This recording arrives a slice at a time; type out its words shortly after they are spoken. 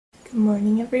Good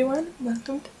morning everyone,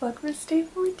 welcome to Vlogmas Day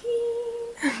 14.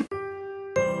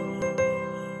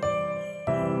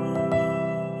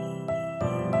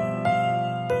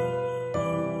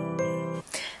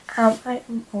 I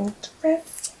am all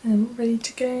dressed and ready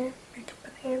to go. Makeup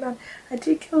and hair done. I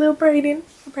did get a little braid in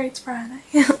for Braids Friday.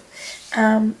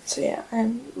 So yeah,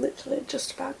 I'm literally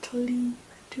just about to leave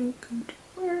to go to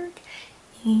work,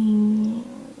 and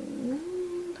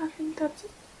I think that's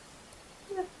it.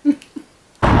 Yeah.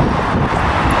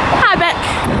 Hi, Beck.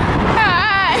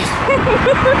 Hi.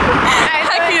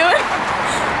 How you doing?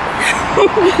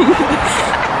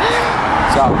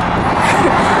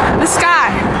 The sky.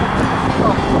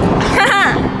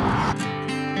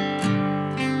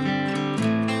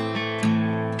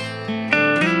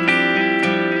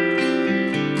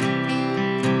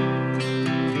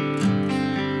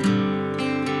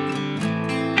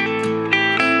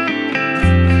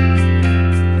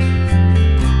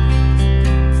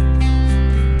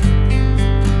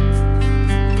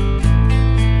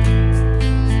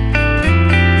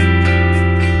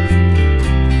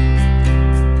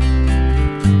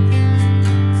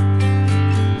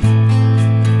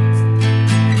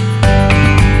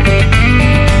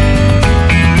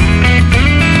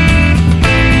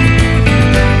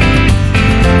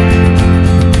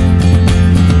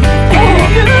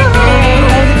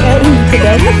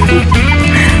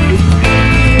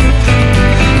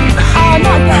 Oh,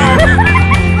 not that.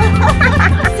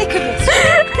 Sick of it.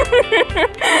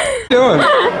 Doing?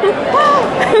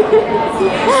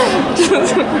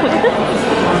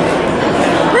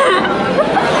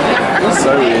 That's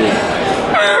so weird.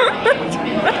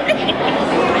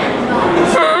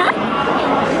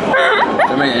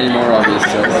 Don't make any more obvious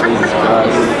jokes, Jesus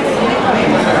Christ.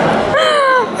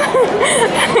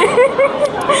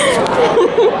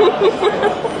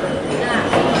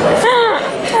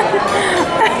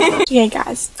 Okay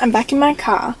guys, I'm back in my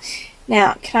car.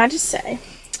 Now, can I just say,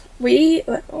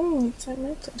 oh, it's so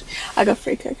melted. I got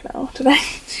free coconut today.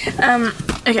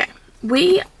 Okay,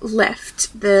 we were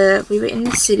in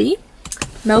the city,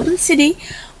 Melbourne City.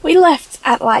 We left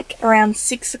at like around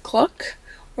 6 o'clock,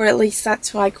 or at least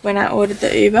that's like when I ordered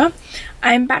the Uber.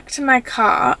 I'm back to my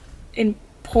car in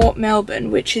Port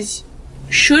Melbourne, which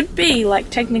should be like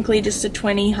technically just a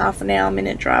half an hour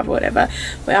minute drive or whatever,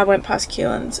 but I went past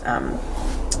Keelan's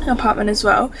apartment as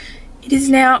well. It is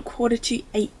now 8:45.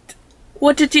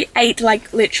 8:45,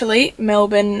 like literally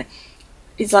Melbourne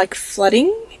is like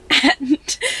flooding,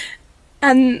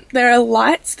 and there are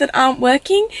lights that aren't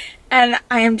working, and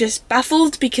I am just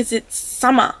baffled because it's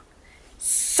summer,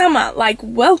 like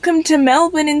welcome to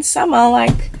Melbourne in summer,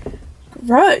 like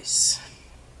gross.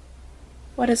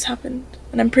 What has happened?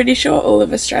 And I'm pretty sure all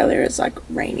of Australia is like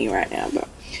rainy right now, but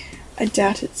I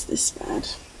doubt it's this bad.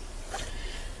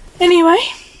 Anyway,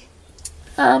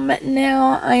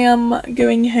 now I am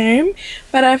going home,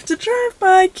 but I have to drive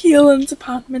by Keelan's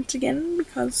apartment again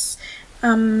because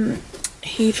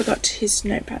he forgot his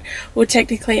notepad. Well,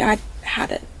 technically I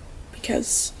had it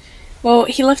because, well,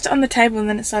 he left it on the table and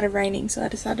then it started raining, so I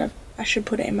decided I should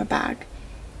put it in my bag.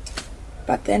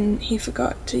 But then he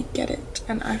forgot to get it,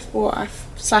 and I forgot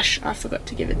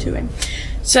to give it to him.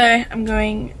 So I'm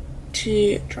going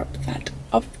to drop that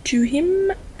off to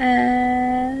him,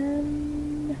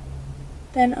 and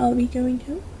then I'll be going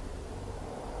home.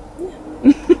 Yeah.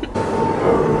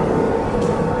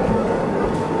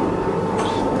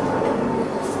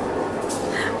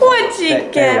 What'd you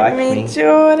get me,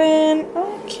 Jordan?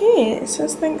 Oh, cute. It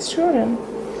says thanks, Jordan.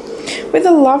 With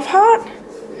a love heart?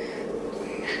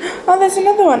 Oh, there's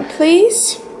another one.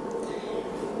 Please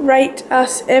rate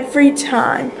us every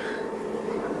time.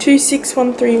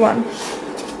 26131.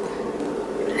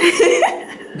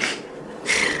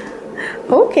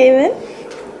 Okay then.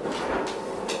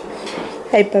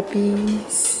 Hey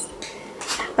puppies.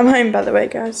 I'm home, by the way,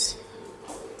 guys.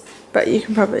 But you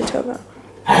can probably tell that.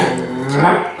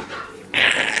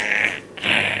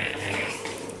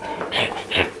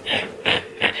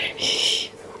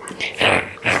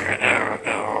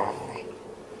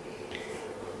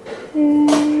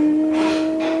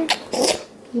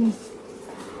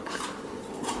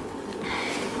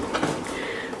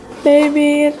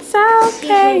 Baby, it's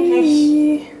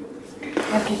okay.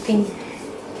 Everything.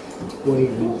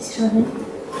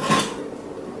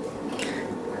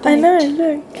 I know,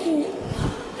 look.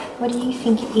 What do you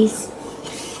think it is?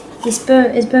 This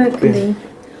burgundy.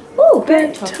 Oh,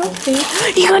 burnt toffee.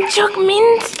 You got choc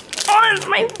mint? Oh, it's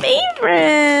my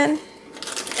favorite.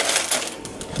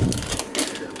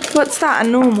 What's that, a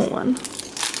normal one?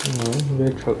 No,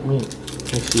 they're choc mint.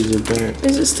 This is a burnt.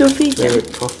 Is it still vegan?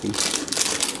 Burnt toffee.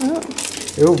 Oh.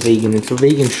 They're all vegan. It's a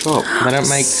vegan shop. They don't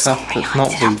make stuff that's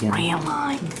not vegan.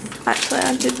 Actually,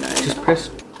 I did know. Just press.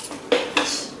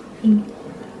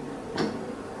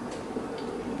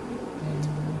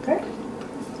 Okay.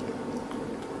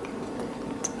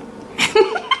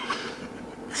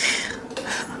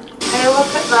 Hey,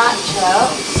 look at that,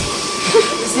 Chels.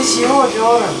 Is this you or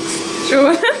Jordan?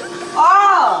 Sure.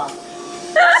 Oh!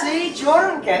 See,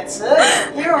 Jordan gets it.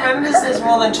 He remembers there's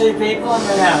more than 2 people in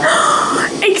the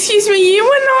house. Excuse me, you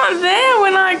were not there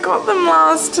when I got them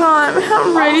last time. How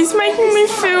rude. He's making me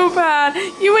feel bad.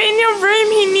 You were in your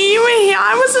room. He knew you were here.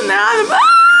 I wasn't there.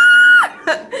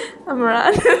 I'm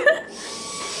right.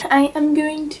 I am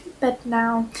going to bed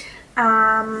now.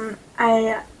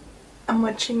 I am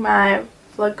watching my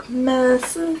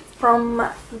Vlogmas from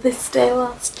this day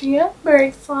last year. Very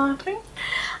exciting.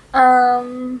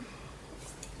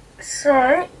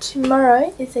 So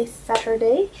tomorrow is a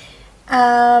Saturday.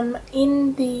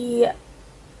 In the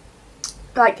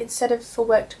instead of for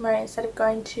work tomorrow, instead of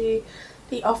going to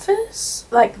the office,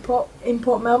 like in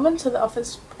Port Melbourne, so the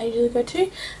office I usually go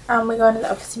to, we're going to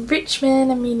the office in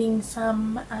Richmond and meeting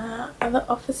some other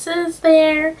officers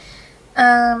there,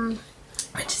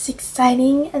 which is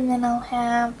exciting. And then I'll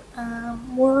have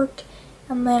work,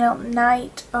 and then at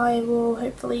night I will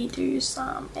hopefully do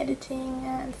some editing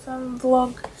and some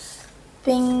vlogmas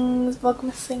things,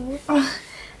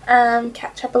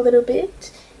 catch up a little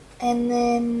bit, and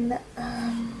then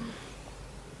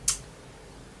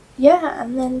yeah,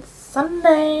 and then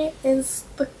Sunday is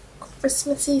the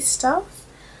Christmassy stuff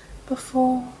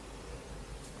before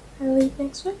I leave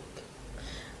next week.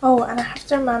 Oh, and I have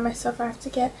to remind myself I have to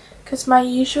get, because my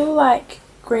usual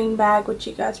green bag, which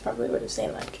you guys probably would have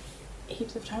seen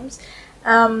heaps of times,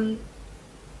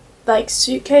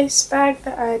 suitcase bag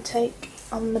that I take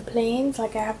on the planes, I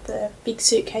have the big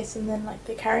suitcase and then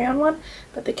the carry-on one,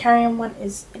 but the carry-on one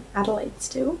is in Adelaide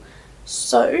still,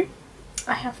 so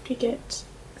I have to get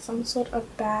some sort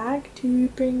of bag to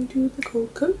bring to the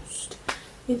Gold Coast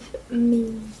with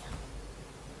me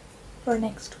for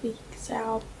next week, so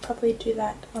I'll probably do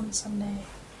that on Sunday.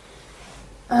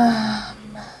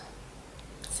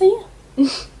 So yeah.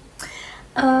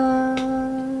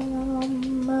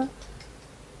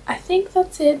 I think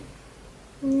that's it.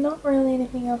 Not really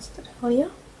anything else to tell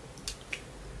you.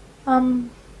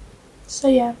 So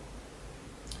yeah.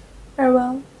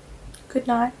 Farewell. Good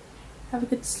night. Have a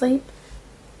good sleep.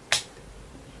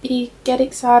 Get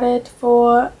excited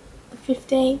for the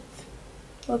 15th.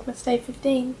 Vlogmas Day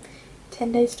 15.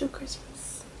 10 days till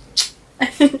Christmas.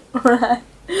 Alright.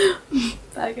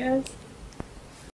 Bye guys.